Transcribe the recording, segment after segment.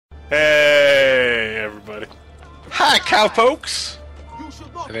Hey, everybody. Hi, cowpokes.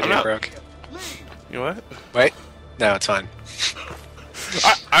 The video broke. You what? Wait. No, it's fine.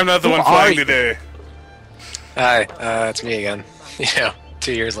 I'm not the Who one are playing you? today. Hi, it's me again.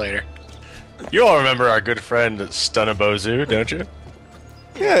 2 years later. You all remember our good friend Stunabozu, don't you?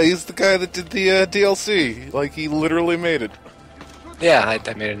 Yeah, he's the guy that did the DLC. Like, he literally made it. Yeah,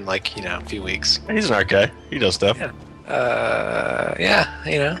 I made it in like, a few weeks. He's an RK. He does stuff. Yeah.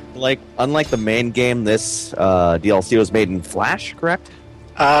 Yeah, Like, unlike the main game, this DLC was made in Flash, correct?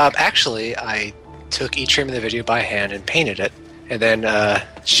 Actually, I took each frame of the video by hand and painted it, and then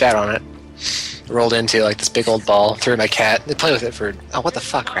shat on it. Rolled into like this big old ball, threw it at my cat. They played with it for what the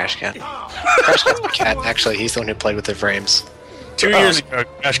fuck, Crash Cat? Crash Cat's my cat. Actually, he's the one who played with the frames. 2 years ago,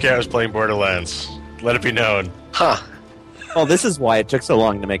 Crash Cat was playing Borderlands. Let it be known. Huh? Well, this is why it took so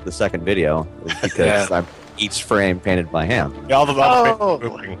long to make the second video, is because I'm each frame painted by hand. Yeah, all the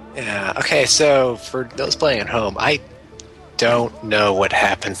Oh, yeah. Okay, so for those playing at home, I don't know what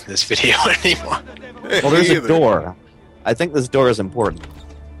happens in this video anymore. Well, there's a door. I think this door is important.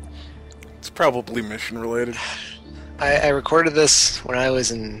 It's probably mission related. I recorded this when I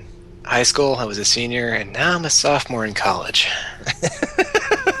was in high school. I was a senior, and now I'm a sophomore in college.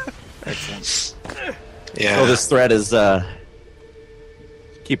 Excellent. Yeah. So this thread is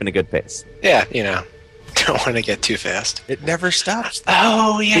keeping a good pace. Yeah, don't want to get too fast. It never stops.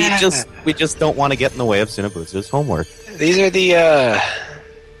 Oh, yeah. We just don't want to get in the way of Cinebusa's homework. These are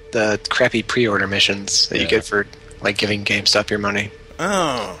the crappy pre-order missions that you get for like giving GameStop your money.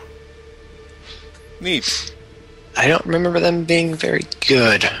 Oh. Neat. I don't remember them being very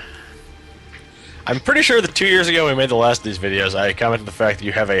good. I'm pretty sure that 2 years ago when we made the last of these videos, I commented the fact that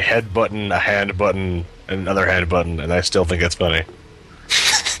you have a head button, a hand button, and another hand button, and I still think that's funny.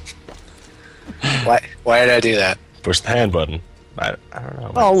 Why did I do that? Push the hand button. I don't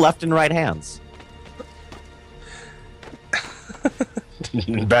know. Oh, left and right hands.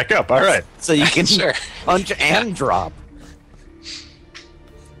 Back up, alright. So you can Sure. punch and drop.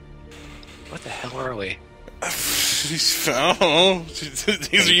 What the hell are we? These are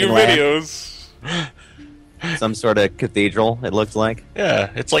your Laugh. videos. Some sort of cathedral, it looks like. Yeah,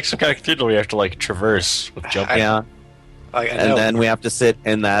 it's like some kind of cathedral we have to like traverse with jumping. Yeah. I And know. then we have to sit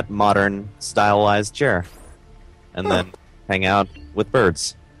in that modern, stylized chair. And then hang out with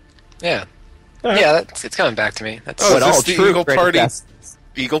birds. Yeah. Alright. Yeah, it's coming back to me. That's Oh, What is this all the true Eagle great Party? guests-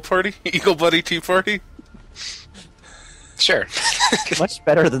 Eagle Party? Eagle Buddy Tea Party? sure. Much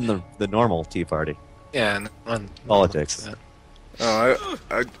better than the normal Tea Party. Yeah. Politics. Oh,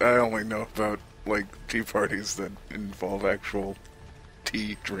 I only know about, like, tea parties that involve actual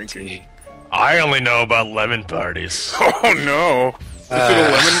tea drinking. I only know about lemon parties. Oh, no. Is it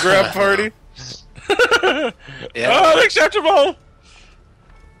a lemon grab party? Yeah. Unacceptable!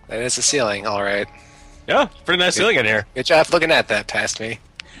 That is the ceiling, all right. Yeah, pretty nice ceiling in here. Good job looking at that past me.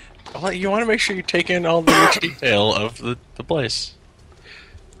 Well, you want to make sure you take in all the rich detail of the place.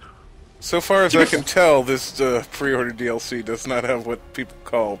 So far as I can tell, this pre-order DLC does not have what people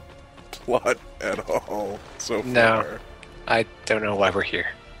call plot at all so far. No. I don't know why we're here.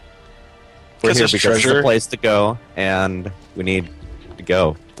 We're here there's because it's treasure. a place to go, and we need to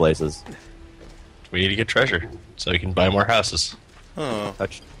go places. We need to get treasure so we can buy more houses. Oh.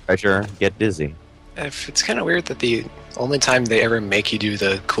 Touch treasure, get dizzy. It's kind of weird that the only time they ever make you do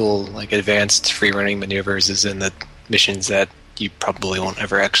the cool, like, advanced free-running maneuvers is in the missions that you probably won't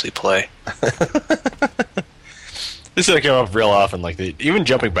ever actually play. This doesn't come up real often. Like even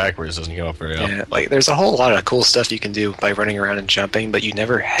jumping backwards doesn't come up very often. Yeah, like, there's a whole lot of cool stuff you can do by running around and jumping, but you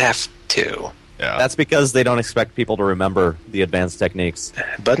never have to. Yeah. That's because they don't expect people to remember the advanced techniques.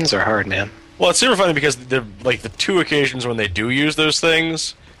 Buttons are hard, man. Well, it's super funny because the two occasions when they do use those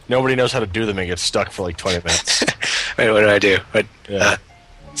things, nobody knows how to do them and gets stuck for like 20 minutes. Wait, what do I do? What, Yeah.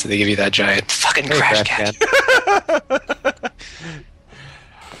 so they give you that giant fucking Hey, crash Crash cat.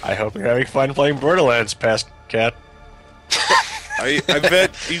 I hope you're having fun playing Borderlands, past cat. I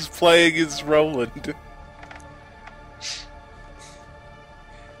bet he's playing as Roland.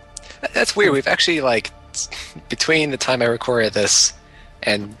 That's weird. We've actually, like, between the time I recorded this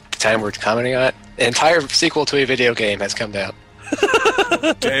and the time we're commenting on it, an entire sequel to a video game has come out.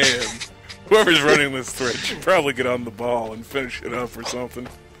 Damn. Whoever's running this thread should probably get on the ball and finish it up or something.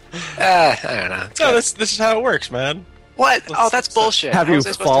 I don't know. It's No, kinda- this is how it works, man. What? Oh, that's bullshit. Have How you was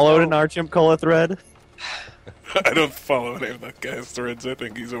I supposed to followed know? an Archim Cola thread? I don't follow any of that guy's threads. I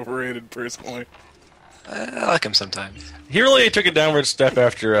think he's overrated personally. I like him sometimes. He really took a downward step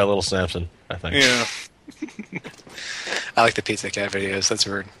after Little Samson, I think. Yeah. I like the Pizza Cat videos. That's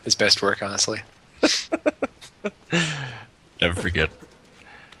his best work, honestly. Never forget.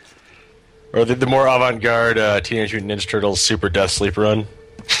 Or the more avant-garde Teenage Mutant Ninja Turtles Super Death Sleep Run.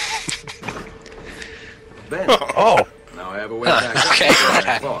 Ben, Oh! now I have a way back up okay. to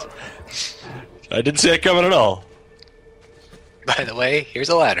that bar. I didn't see it coming at all. By the way, here's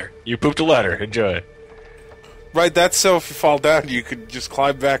a ladder. You pooped a ladder. Enjoy. Right, that's so if you fall down, you could just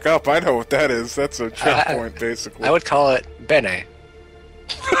climb back up. I know what that is. That's a checkpoint, basically. I would call it Bene.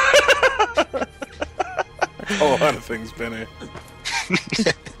 A lot of things, Benny.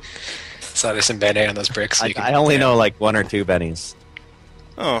 So there's some Bene on those bricks. So I only know like one or two bennies.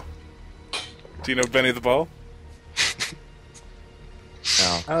 Oh. Do you know Benny the Ball?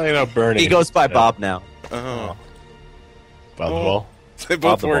 No. I don't even know Bernie. He goes by Bob now. Oh. Bob the Ball. They both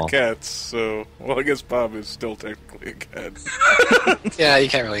Bob the were Ball. cats, so... Well, I guess Bob is still technically a cat. Yeah, you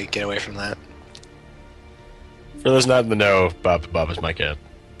can't really get away from that. For those not in the know, Bob is my cat.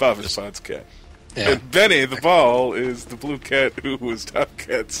 Bob is Pod's cat. Yeah. And Benny the Ball is the blue cat who was Top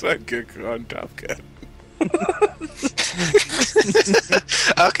Cat's sidekick on Top Cat.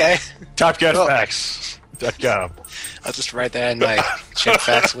 Okay. TopCatFacts.com. I'll just write that in my Chip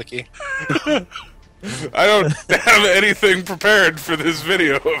Facts wiki. I don't have anything prepared for this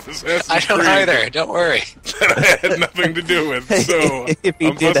video of Assassin's I don't Creed either. Don't worry. that I had nothing to do with, so If he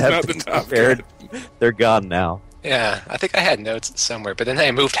I'm did busting have out the things Top prepared, Cat. they're gone now. Yeah, I think I had notes somewhere, but then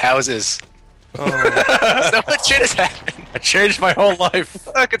I moved houses. Oh. So much shit has happened. I changed my whole life.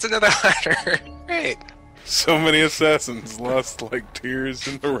 Look, it's another ladder. Great. So many assassins lost like tears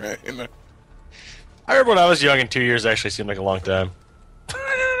in the rain. I remember when I was young and 2 years actually seemed like a long time.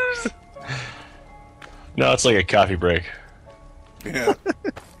 No, it's like a coffee break. Yeah.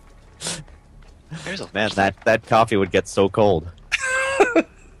 There's a Man, that coffee would get so cold.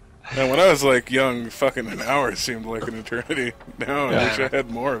 And when I was like young, fucking an hour seemed like an eternity. Now I wish I had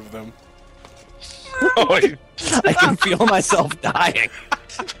more of them. Oh, I can feel myself dying.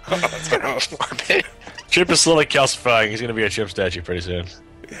 morbid. Chip is slowly calcifying. He's going to be a Chip statue pretty soon.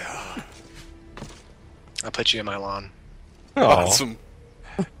 I'll put you in my lawn. Awesome.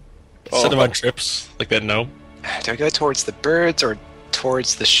 Send him on trips like that gnome. Do I go towards the birds or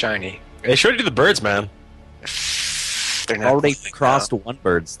towards the shiny? They showed you the birds, man. They're not Already moving crossed one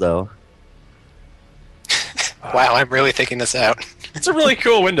birds though. now. Wow, I'm really thinking this out. It's a really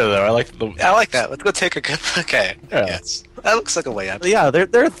cool window, though. I like the. I like that. Let's go take a good. Okay. Yeah. Yes. That looks like a way up. But yeah,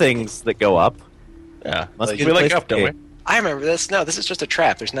 there are things that go up. Yeah, Must be we the like place up, to don't be. we? I remember this. No, this is just a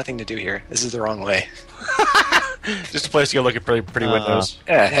trap. There's nothing to do here. This is the wrong way. Just a place to go look at pretty windows.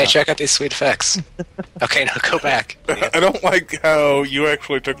 Yeah. Hey, check out these sweet effects. Okay, now go back. I don't like how you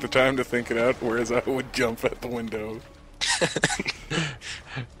actually took the time to think it out, whereas I would jump at the window.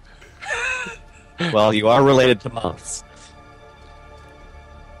 Well, you are related to moths.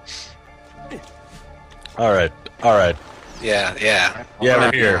 All right. Yeah. Yeah,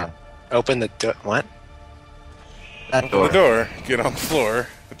 we're here. Open the door. What? That Open the door, get on the floor,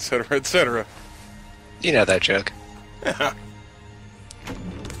 etc., etc. You know that joke.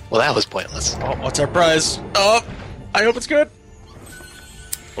 Well, that was pointless. Oh, what's our prize? Oh, I hope it's good.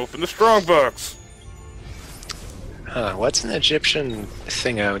 Open the strong box. Huh, what's an Egyptian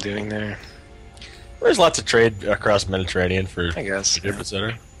thingo doing there? There's lots of trade across Mediterranean for I guess. Egypt,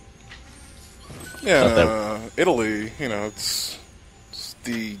 etc. Yeah, Italy, you know, it's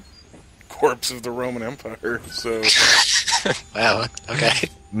the corpse of the Roman Empire, so... Wow, okay.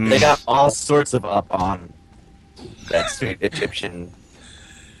 They got all sorts of up on that sweet Egyptian.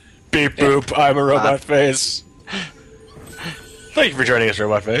 Beep boop, I'm a robot face. Thank you for joining us,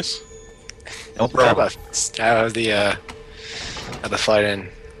 Robot Face. No How problem. about have the fight and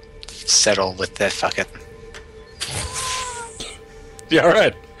settle with that? Fuck it. Yeah,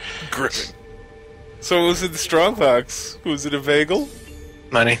 alright. Griffin. So was it the strong box? Was it a bagel?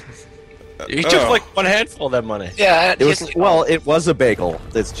 Money. You took like one handful of that money. Yeah, It was it was a bagel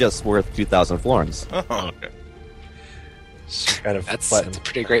that's just worth 2,000 florins. Oh. Okay. Some kind of that's button. a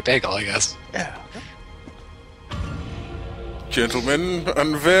pretty great bagel, I guess. Yeah. Gentlemen,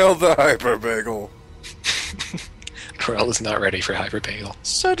 unveil the hyper bagel. Corel is not ready for hyper bagel.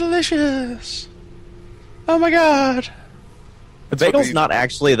 So delicious. Oh my god. The bagel's not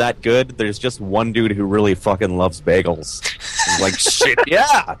actually that good. There's just one dude who really fucking loves bagels. He's like, shit,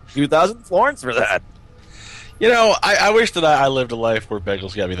 yeah, 2,000 florins for that. You know, I wish that I lived a life where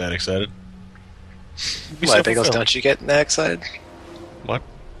bagels got me that excited. It'd be Why so bagels fulfilling. don't you get that excited? What?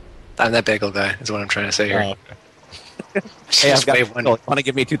 I'm that bagel guy, is what I'm trying to say here. Oh, okay. Hey, I've Just got. wave one. Want to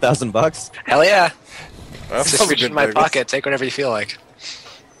give me $2,000? Hell yeah! That Just sounds reach good in my bagels. pocket, take whatever you feel like.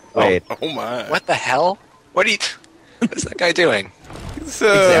 Wait, Oh my. What the hell? What are you... What's that guy doing? He's,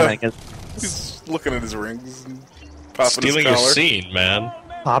 examining it. he's looking at his rings and popping Stealing his your collar. scene, man.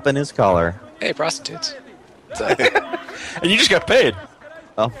 popping his collar. Hey, prostitutes. And you just got paid.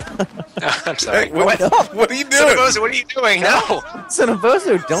 Oh, Oh, I'm sorry. Hey, what are you doing? Cinnamon, what are you doing? No.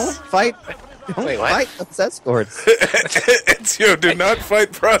 Cinebozu, don't fight. Don't Wait, what? fight those escorts. Ezio, do not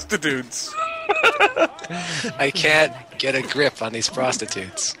fight prostitutes. I can't get a grip on these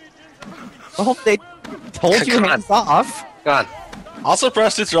prostitutes. Well, they told you Come on. hands off. Go on. Also,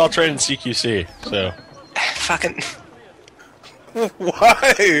 prostitutes are all trained in CQC, so... Fucking.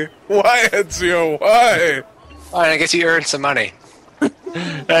 Why? Why, Ezio? Why? Alright, I guess you earned some money.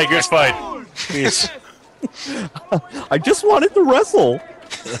 Hey, good fight. Peace. I just wanted to wrestle.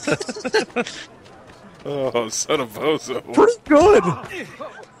 Oh, son of Bozo. Pretty good.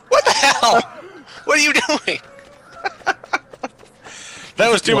 What the hell? What are you doing?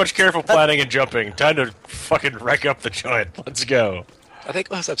 That was too much careful planning and jumping. Time to fucking wreck up the joint. Let's go. I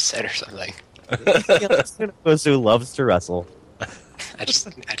think I was upset or something. Cinebozu loves to wrestle. I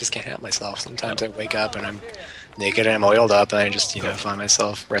just can't help myself. Sometimes I wake up and I'm naked and I'm oiled up and I just, find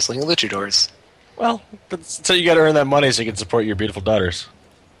myself wrestling luchadors. Well, so you gotta earn that money so you can support your beautiful daughters.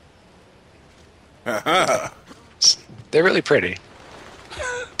 Aha. They're really pretty.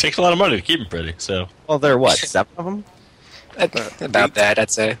 Takes a lot of money to keep them pretty, so... Well, there are what, 7 of them? About that,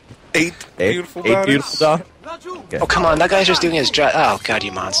 I'd say. Eight beautiful daughters? Beautiful daughters. Oh, come on, that guy's just doing his job. Oh, God,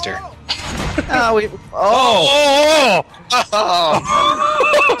 you monster. Oh!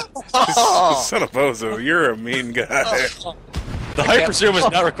 Son of Bozo, you're a mean guy. The hyperzoom is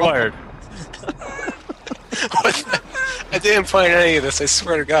not required. I didn't find any of this, I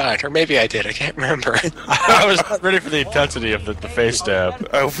swear to God. Or maybe I did, I can't remember. I was not ready for the intensity of the face stab.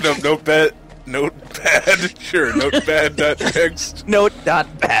 I opened up Notepad. Sure, Notepad.text.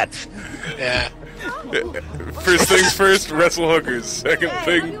 Note.bat. Yeah. First things first, wrestle hookers. Second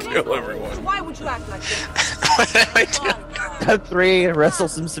thing, kill everyone. Why would you act like this? What am I doing? Step 3, wrestle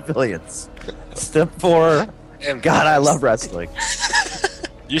some civilians. Step 4, God, I love wrestling.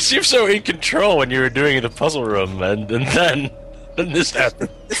 You seem so in control when you were doing the puzzle room, and then this happened.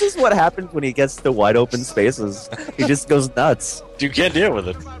 This is what happens when he gets to wide open spaces. He just goes nuts. You can't deal with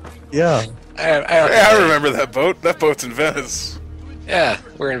it. Yeah. I remember that boat. That boat's in Venice. Yeah,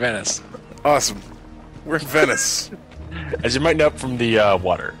 we're in Venice. Awesome. We're in Venice. As you might know from the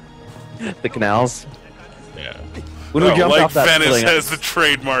water. The canals. Yeah. When we jumped like off that Venice building, has the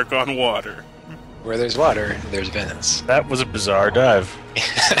trademark on water. Where there's water, there's Venice. That was a bizarre dive. I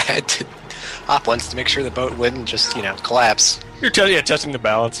had to hop once to make sure the boat wouldn't just, collapse. You're testing the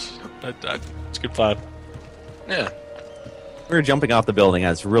balance. It's good fun. Yeah. we were jumping off the building. I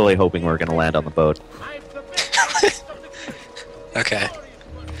was really hoping we were going to land on the boat. Okay.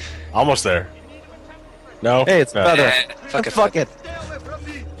 Almost there. No? Hey, it's No. feather. Fuck it.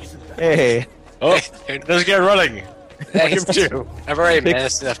 Hey. Oh, there's a guy running. Thanks. Fuck him too. I've already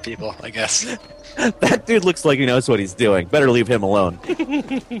menaced enough people, I guess. That dude looks like he knows what he's doing. Better leave him alone.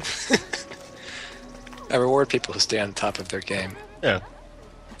 I reward people who stay on top of their game. Yeah.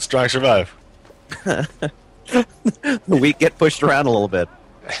 Strong survive. The weak get pushed around a little bit.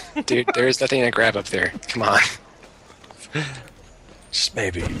 Dude, there is nothing to grab up there. Come on. Just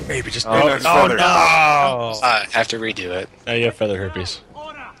maybe just Oh, maybe. no. No! I have to redo it. Now you have feather herpes.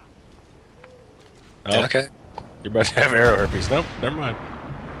 Oh, Okay. you're about to have arrow herpes. Nope, never mind.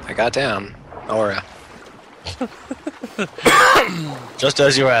 I got down. Aura. Just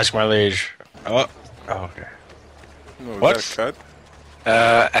as you ask, my liege. Oh, okay. Oh, What? Is that a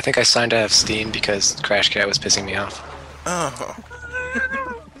cut? I think I signed out of Steam because Crash Cat was pissing me off. Oh.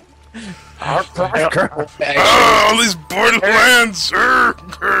 Actually, Oh, these Borderlands!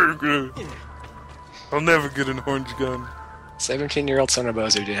 I'll never get an orange gun. 17-year-old son of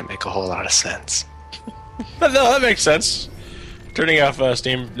Bozo didn't make a whole lot of sense. No, that makes sense. Turning off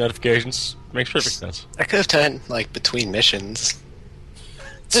Steam notifications makes perfect sense. I could have done, like, between missions.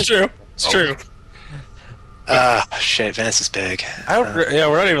 It's true. It's true. Shit, Venice is big. Yeah,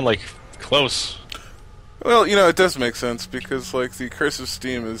 we're not even, like, close. Well, you know, it does make sense because, like, the curse of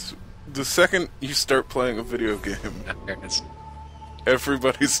Steam is the second you start playing a video game, There it is.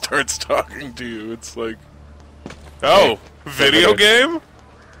 everybody starts talking to you. It's like, oh, video game?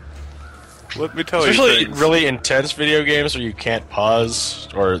 Let me tell Especially you things. really intense video games where you can't pause,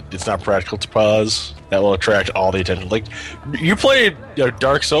 or it's not practical to pause. That will attract all the attention. Like, you played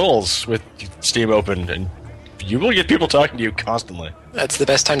Dark Souls with Steam open, and you will get people talking to you constantly. That's the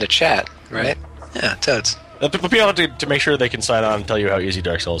best time to chat, right? Yeah, toads. People have to make sure they can sign on and tell you how easy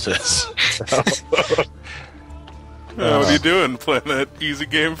Dark Souls is. So- What are you doing? Playing that easy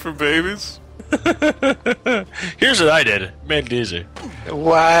game for babies? Here's what I did. Made it easy.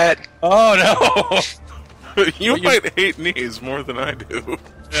 What? Oh, no! You might hate knees more than I do.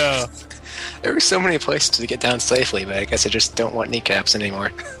 Yeah. There are so many places to get down safely, but I guess I just don't want kneecaps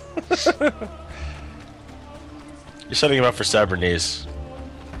anymore. You're setting him up for severed knees.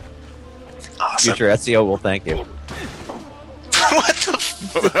 Awesome. Future SEO will thank you. What the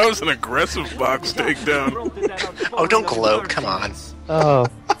f- That was an aggressive box takedown. Oh, don't gloat. Come on. Oh,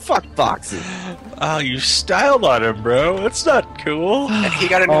 fuck Foxy. Oh, you styled on him, bro. That's not cool. And he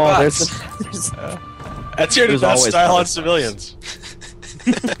got a new Oh, box. That's your There's best always style on bots. civilians.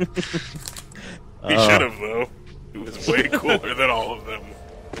 He should have, though. He was way cooler than all of them.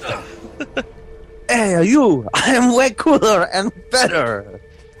 Hey, you! I am way cooler and better!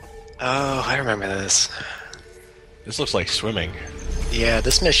 Oh, I remember this. This looks like swimming. Yeah,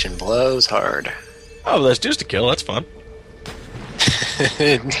 this mission blows hard. Oh, there's dudes to kill. That's fun.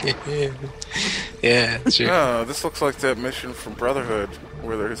 Yeah, sure. Oh, this looks like that mission from Brotherhood,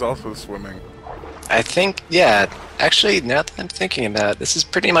 where there's also swimming. I think, yeah. Actually, now that I'm thinking about it, this is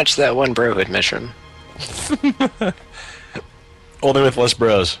pretty much that one Brohood mission. Only with less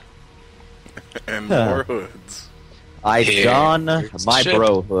bros. And more hoods. I Here, don here's my ship.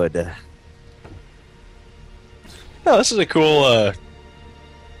 brohood. Oh, this is a cool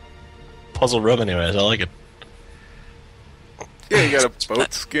puzzle room anyways. I like it. Yeah, you got a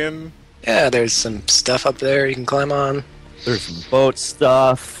boat skin. Yeah, there's some stuff up there you can climb on. There's some boat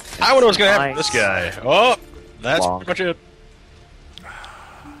stuff. I wonder what's going to happen to this guy. Oh, that's Long. pretty much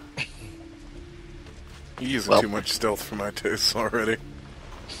it. You're using Well. too much stealth for my tastes already.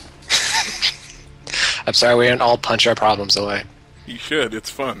 I'm sorry we didn't all punch our problems away. You should, it's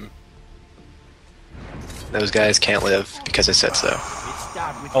fun. Those guys can't live because I said so.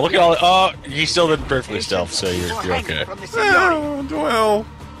 Oh, look at all. Oh, he still did perfectly stealth, so you're okay. Oh, well.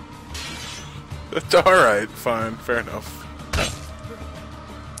 That's alright, fine, fair enough.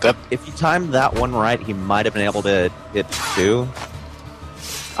 If you timed that one right, he might have been able to hit 2.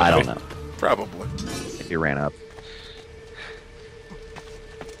 I don't know. Probably. If he ran up.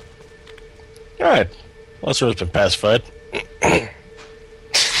 Alright. Well, this room's been pacified.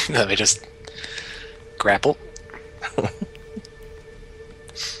 Let me just grapple.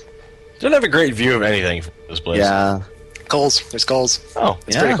 Don't have a great view of anything from this place. Yeah. Goals. There's goals. Oh,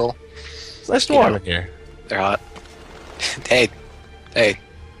 It's Yeah. pretty cool. it's nice to warm in here. They're hot. Hey. Hey.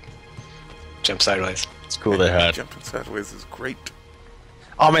 Jump sideways. It's cool they're hot. Jumping sideways is great.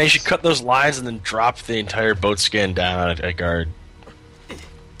 Oh man, you should cut those lines and then drop the entire boat skin down on a guard.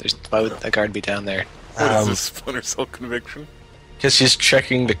 Why would a guard be down there? What is this, Splinter Cell conviction? Because he's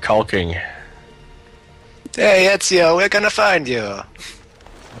checking the caulking. Hey, Ezio, we're gonna find you.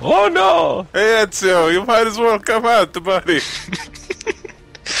 Oh no! Hey, Ezio, you might as well come out, buddy.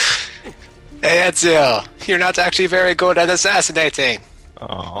 Hey, Ezio, you're not actually very good at assassinating.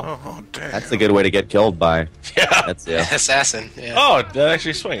 Oh. Oh, damn. That's a good way to get killed by. Yeah. That's yeah. Assassin, yeah. Oh, that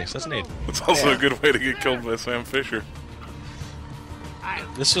actually swings. That's neat. It's also Yeah. a good way to get killed by Sam Fisher.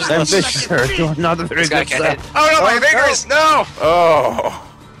 This was Sam less- Fisher, you're not a very This guy good can't hit. sir. Oh no, my fingers! No! Oh.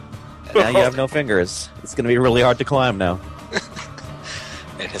 Now you have no fingers. It's gonna be really hard to climb now.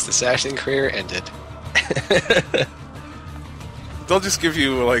 And his assassin career ended. They'll just give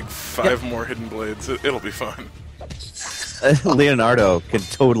you, like, 5 more hidden blades. It'll be fine. Leonardo can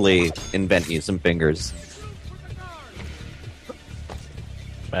totally invent you some fingers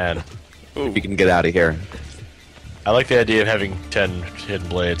Man, Ooh. if you can get out of here. I like the idea of having 10 hidden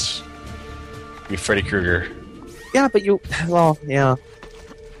blades. Be Freddy Krueger. Yeah, but you. Well, yeah.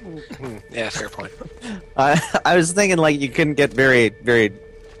 Yeah, fair point. I was thinking like you couldn't get very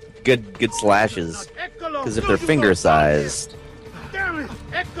good slashes because if they're finger sized,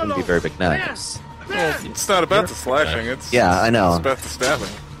 it wouldn't be very big knives. It's not about the slashing, it's... Yeah, I know. It's about the stabbing.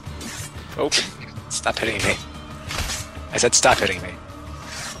 Open. Stop hitting me. I said stop hitting me.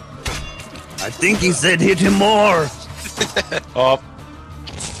 I think he said hit him more. Oh,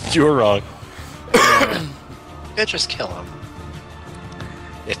 you were wrong. Yeah, just kill him.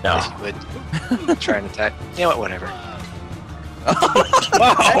 If, No. if you would try and attack. You know what, whatever.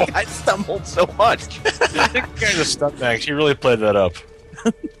 Wow! I stumbled so much. That guy's a stuntman. He really played that up.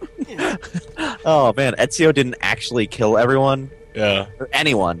 Oh man, Ezio didn't actually kill everyone Yeah. or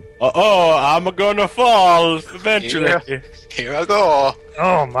anyone. Oh, I'm gonna fall eventually. Here I go.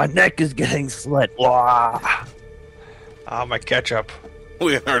 Oh, my neck is getting slit. Wow. Ah, my ketchup.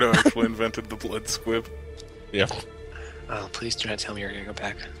 Leonardo actually invented the blood squib. Yeah. Oh, please do not tell me you're gonna go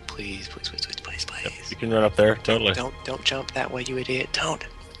back. Please, please, please, please, please, please. You can run up there, totally. Don't jump that way, you idiot. Don't.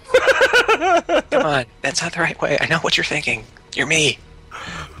 Come on, that's not the right way. I know what you're thinking. You're me.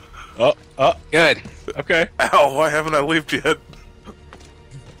 Oh, Good. okay. Ow, why haven't I leaped yet?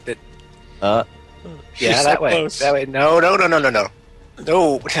 Yeah, She's that so way. close. That way. No. No.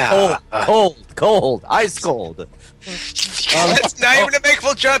 Cold, ice cold. That's not even a make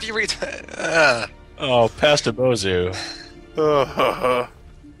full jump, you retard. Oh, past a Bozu.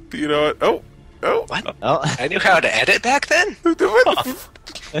 You know what? Oh. What? Oh, I knew how to edit back then?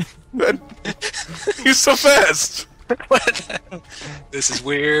 You're so fast. What? This is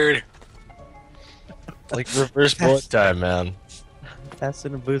weird. Like reverse bullet time, man. Fast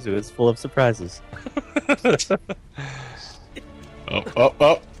and Abuzu is full of surprises.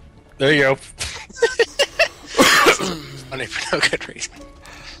 Oh. There you go. Funny for no good reason.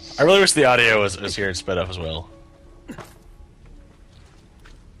 I really wish the audio was here and sped up as well.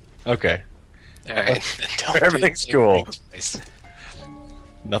 Okay. Alright. Everything's cool.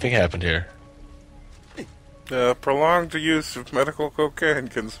 Nothing happened here. Prolonged use of medical cocaine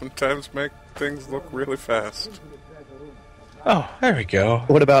can sometimes make things look really fast. Oh, there we go.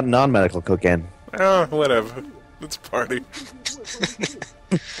 What about non-medical cocaine? Oh, whatever. Let's party.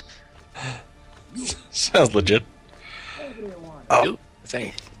 Sounds legit. Oh,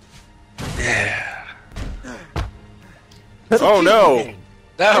 thing. Oh no!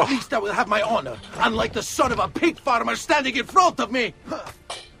 No. At least I will have my honor, unlike the son of a pig farmer standing in front of me.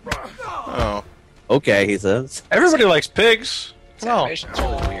 Oh. Okay, he says. Everybody likes pigs. This animation's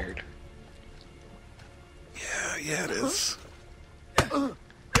really weird. Yeah, it is.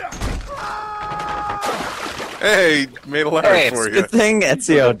 Hey, made a ladder Hey, for you. Good thing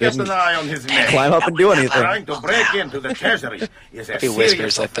Ezio Just didn't an eye on his neck. climb up and do anything. Trying to break into the treasury is a He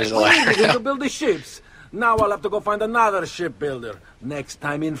whispers serious that there's a offense. ladder We're now. to build the ships. Now I'll have to go find another shipbuilder. Next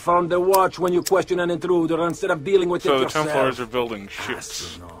time, inform the watch when you question an intruder instead of dealing with So it the yourself. Templars are building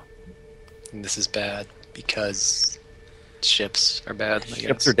ships. And this is bad because ships are bad. I guess.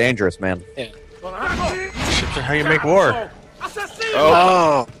 Ships are dangerous, man. Yeah. Ships are how you make war.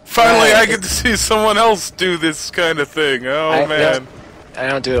 Oh, finally right. I get to see someone else do this kind of thing. Oh, man. I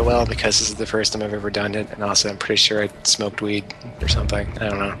don't do it well because this is the first time I've ever done it, and also I'm pretty sure I smoked weed or something. I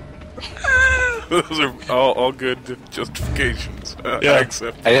don't know. Those are all good justifications. Yeah. I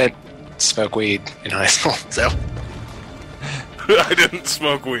accept. I did smoke weed in high school, so. I didn't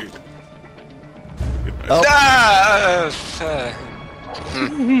smoke weed. Oh.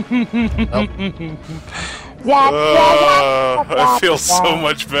 I feel so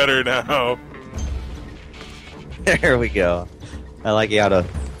much better now. There we go. I like you had a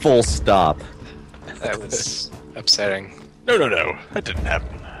full stop. That was upsetting. No. That didn't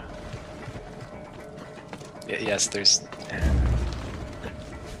happen. Yes, there's.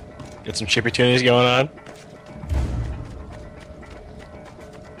 Get some chippy tunes going on.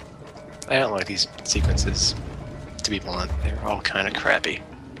 I don't like these sequences, to be blunt. They're all kind of crappy.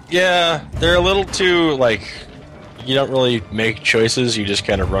 Yeah, they're a little too, like, you don't really make choices, you just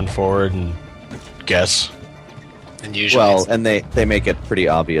kind of run forward and guess. And usually. Well, it's- and they make it pretty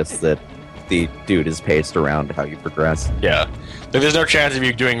obvious that the dude is paced around how you progress. Yeah. Like, there's no chance of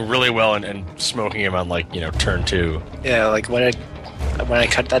you doing really well and smoking him on, like, turn 2. yeah, like when I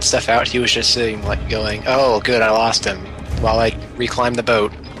cut that stuff out, he was just sitting, like, going, "Oh, good, I lost him," while I reclimbed the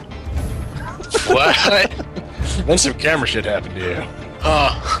boat. What? Then some camera shit happened to you.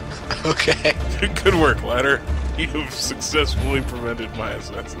 Oh, okay. Good work, ladder. You've successfully prevented my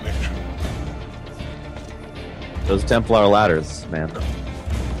assassination. Those Templar ladders, man.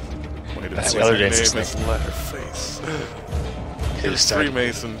 Wait, That's it's the other name dance's is thing. Leatherface. Who Here's started?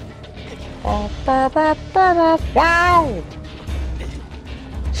 Freemason.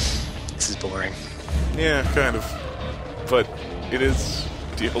 This is boring. Yeah, kind of. But it is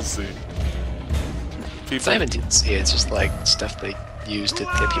DLC. It's not even DLC, it's just like stuff they use to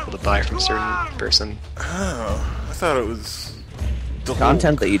get people to buy from a certain person. Oh, I thought it was the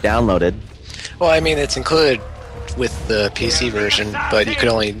Content that you downloaded. Well, I mean, it's included with the PC version, but you could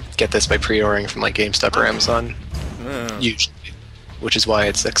only get this by pre-ordering from like GameStop or Amazon, usually, which is why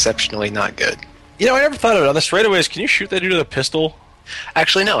it's exceptionally not good. I never thought of it. On the straightaways, can you shoot that dude with a pistol?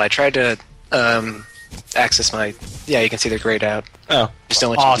 Actually, no. I tried to access my. Yeah, you can see they're grayed out. Oh, Just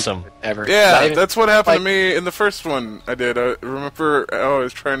don't let awesome. you do it ever. Yeah, Not even- that's what happened to like- me in the first one I did. I remember I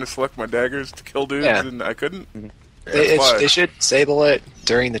was trying to select my daggers to kill dudes, Yeah. and I couldn't. They should disable it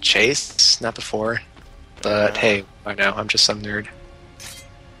during the chase, not before. But hey, I know. I'm just some nerd.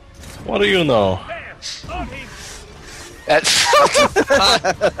 What do you know? That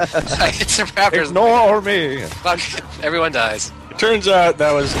I hit some rappers. Ignore me. Fuck, everyone dies. It turns out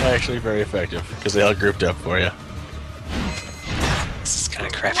that was actually very effective, because they all grouped up for you. This is kind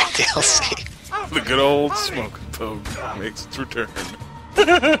of crappy DLC. The good old smoke and poke makes its return.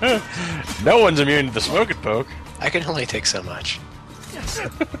 No one's immune to the smoke and poke. I can only take so much.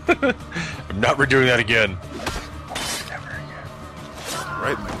 I'm not redoing that again.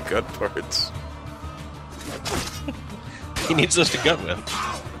 Right in the gut parts. He needs us to gut with.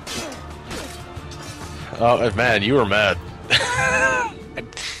 Oh man, you were mad. I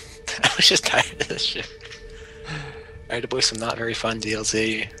was just tired of this shit. I had to play some not very fun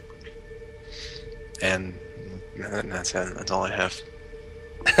DLC. And that's it. That's all I have.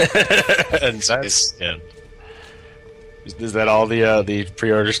 And that's yeah. Is that all the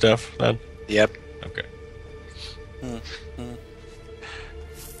pre-order stuff then? Yep. Okay.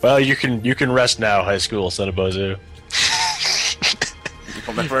 Well, you can rest now, high school son of Bozu.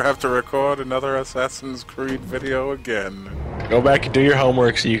 You'll never have to record another Assassin's Creed video again. Go back and do your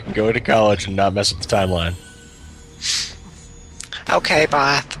homework so you can go to college and not mess up the timeline. Okay,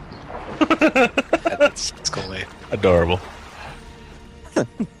 Bath. That's cool, mate. Adorable.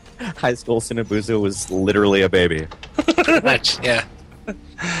 High school Cinebuzo was literally a baby. Pretty much, yeah.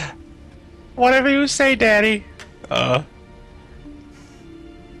 Whatever you say, Daddy. Oh,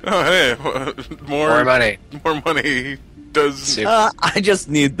 hey, More money. More money does. Super. I just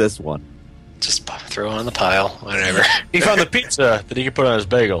need this one. Just throw it on the pile, whatever. He found the pizza that he could put on his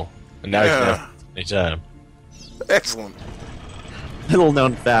bagel, and now he can Yeah. have it anytime. Excellent. Little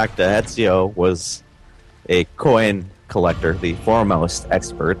known fact, Ezio was a coin collector, the foremost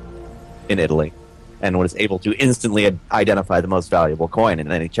expert in Italy, and was able to instantly identify the most valuable coin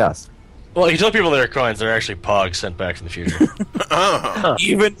in any chest. Well, he told people they're coins. They're actually pogs sent back from the future.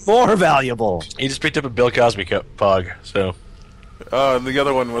 Even more valuable. He just picked up a Bill Cosby pog, so... And the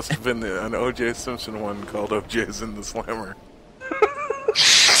other one must have been an O.J. Simpson one called O.J.'s in the Slammer.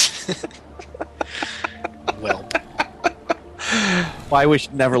 Well, Why we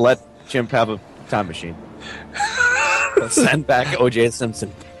should never let Chimp have a time machine. Send back O.J.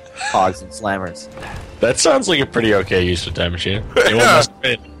 Simpson hogs and slammers. That sounds like a pretty okay use of time machine. It won't mess with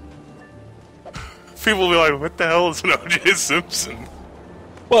it. People will be like, what the hell is an O.J. Simpson?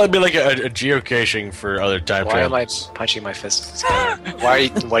 Well, it'd be like a geocaching for other time why am I travelers. punching my fist? What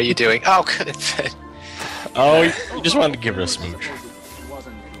are you doing? Oh, good. Oh, you just wanted to give her a smooch.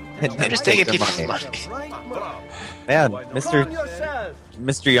 I'm just taking Their people's money. money. Man, Mr.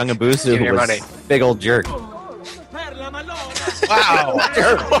 Youngabusu Give me your was money. a big old jerk. Wow.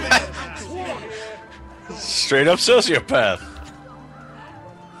 Straight up sociopath.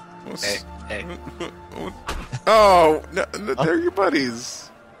 Hey, hey. Oh, no, they're your buddies.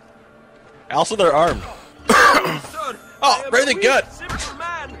 Also, they're armed. Oh, right in the gut.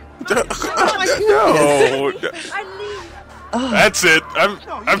 No. That's it.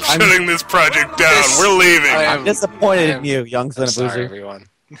 I'm shutting this project down. We're leaving. I'm disappointed in you, young I'm sorry, Cinebuzu. everyone.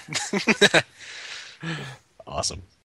 Awesome.